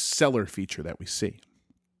cellar feature that we see.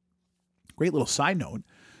 Great little side note.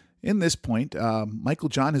 In this point, Michael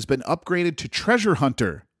John has been upgraded to treasure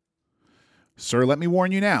hunter. Sir, let me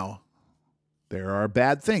warn you now. There are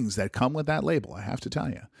bad things that come with that label, I have to tell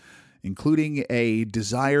you, including a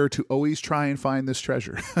desire to always try and find this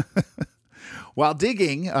treasure. While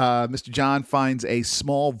digging, Mr. John finds a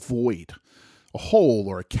small void, a hole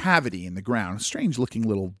or a cavity in the ground, a strange-looking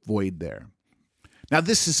little void there. Now,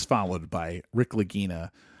 this is followed by Rick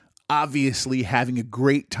Lagina obviously having a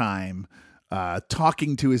great time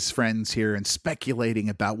talking to his friends here and speculating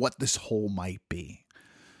about what this hole might be.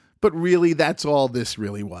 But really, that's all this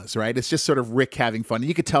really was, right? It's just sort of Rick having fun.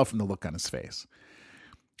 You could tell from the look on his face.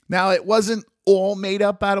 Now, it wasn't all made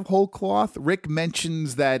up out of whole cloth. Rick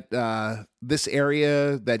mentions that this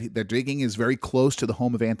area that they're digging is very close to the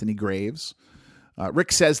home of Anthony Graves.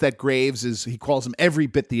 Rick says that Graves he calls him every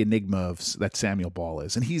bit the enigma that Samuel Ball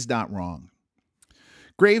is, and he's not wrong.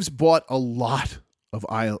 Graves bought a lot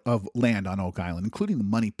of land on Oak Island, including the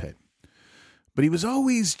Money Pit. But he was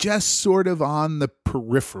always just sort of on the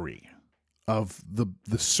periphery of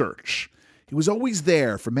the search. He was always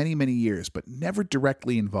there for many, many years, but never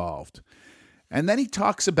directly involved. And then he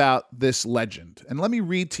talks about this legend. And let me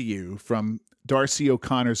read to you from Darcy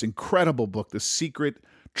O'Connor's incredible book, The Secret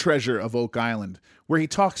Treasure of Oak Island, where he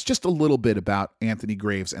talks just a little bit about Anthony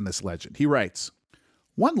Graves and this legend. He writes,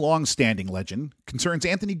 "One long-standing legend concerns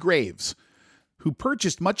Anthony Graves, who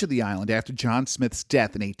purchased much of the island after John Smith's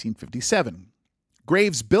death in 1857.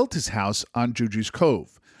 Graves built his house on Judrey's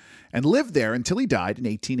Cove and lived there until he died in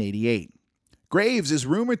 1888. Graves is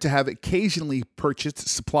rumored to have occasionally purchased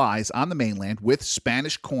supplies on the mainland with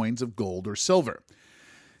Spanish coins of gold or silver.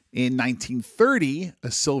 In 1930,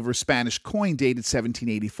 a silver Spanish coin dated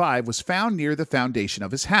 1785 was found near the foundation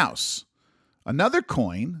of his house. Another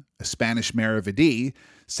coin, a Spanish maravedí,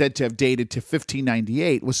 said to have dated to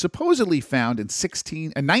 1598, was supposedly found in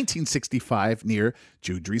 1965 near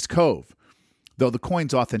Judrey's Cove, though the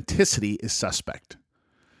coin's authenticity is suspect.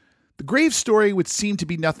 The Graves story would seem to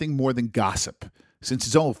be nothing more than gossip, since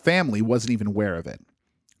his own family wasn't even aware of it.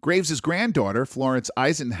 Graves' granddaughter, Florence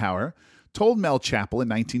Eisenhower, told Mel Chappell in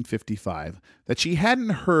 1955 that she hadn't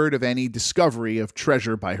heard of any discovery of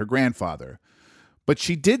treasure by her grandfather, but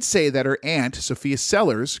she did say that her aunt, Sophia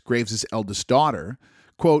Sellers, Graves' eldest daughter,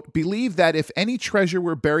 quote, believed that if any treasure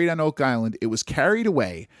were buried on Oak Island, it was carried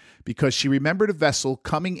away because she remembered a vessel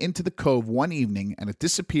coming into the cove one evening and it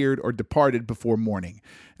disappeared or departed before morning,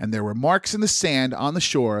 and there were marks in the sand on the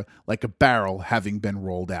shore like a barrel having been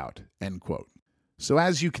rolled out, end quote. So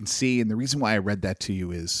as you can see, and the reason why I read that to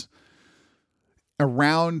you is,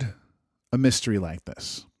 around a mystery like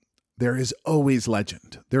this, there is always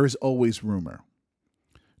legend. There is always rumor.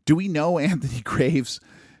 Do we know Anthony Graves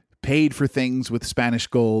paid for things with Spanish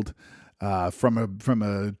gold from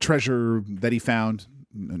a treasure that he found?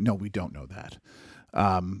 No, we don't know that.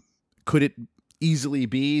 Could it easily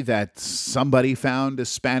be that somebody found a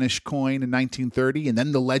Spanish coin in 1930 and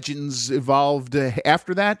then the legends evolved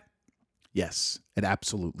after that? Yes, it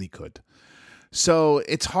absolutely could. So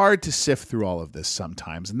it's hard to sift through all of this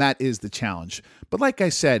sometimes, and that is the challenge. But like I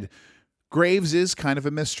said, Graves is kind of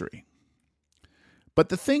a mystery. But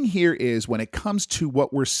the thing here is, when it comes to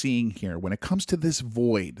what we're seeing here, when it comes to this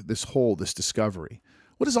void, this hole, this discovery,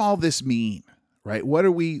 what does all this mean, right? What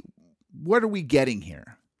are we getting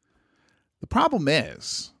here? The problem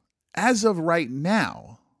is, as of right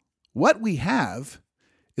now, what we have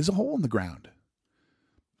is a hole in the ground.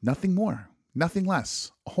 Nothing more, nothing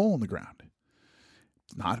less. A hole in the ground.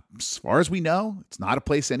 It's not, as far as we know, it's not a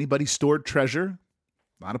place anybody stored treasure.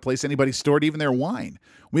 Not a place anybody stored even their wine.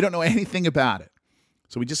 We don't know anything about it.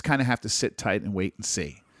 So we just kind of have to sit tight and wait and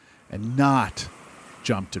see, and not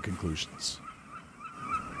jump to conclusions.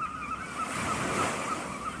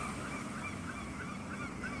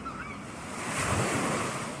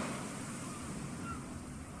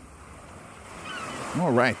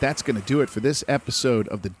 All right, that's going to do it for this episode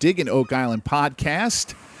of the Diggin' Oak Island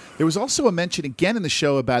podcast. There was also a mention again in the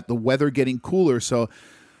show about the weather getting cooler. So,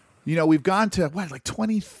 we've gone to,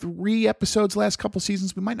 23 episodes last couple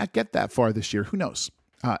seasons. We might not get that far this year. Who knows?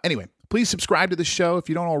 Anyway, please subscribe to the show if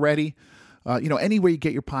you don't already. Anywhere you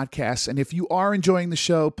get your podcasts. And if you are enjoying the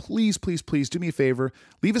show, please, please, please do me a favor.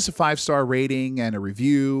 Leave us a 5-star rating and a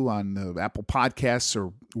review on the Apple Podcasts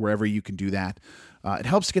or wherever you can do that. It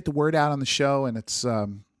helps to get the word out on the show, and it's,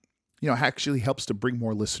 actually helps to bring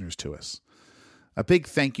more listeners to us. A big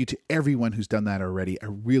thank you to everyone who's done that already. I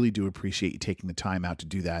really do appreciate you taking the time out to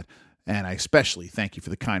do that. And I especially thank you for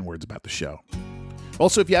the kind words about the show.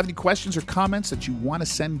 Also, if you have any questions or comments that you want to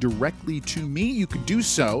send directly to me, you can do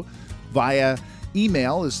so via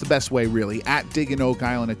email is the best way, really, at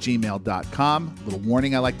digginoakisland@gmail.com. A little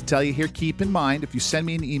warning I like to tell you here. Keep in mind, if you send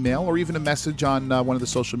me an email or even a message on one of the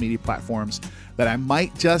social media platforms, that I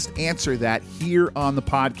might just answer that here on the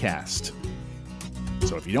podcast.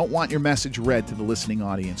 So if you don't want your message read to the listening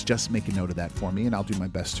audience, just make a note of that for me, and I'll do my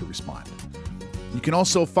best to respond. You can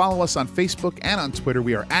also follow us on Facebook and on Twitter.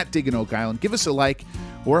 We are at Diggin' Oak Island. Give us a like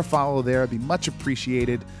or a follow there. It'd be much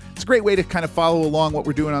appreciated. It's a great way to kind of follow along what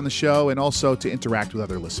we're doing on the show and also to interact with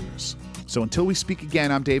other listeners. So until we speak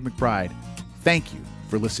again, I'm Dave McBride. Thank you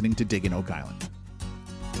for listening to Diggin' Oak Island.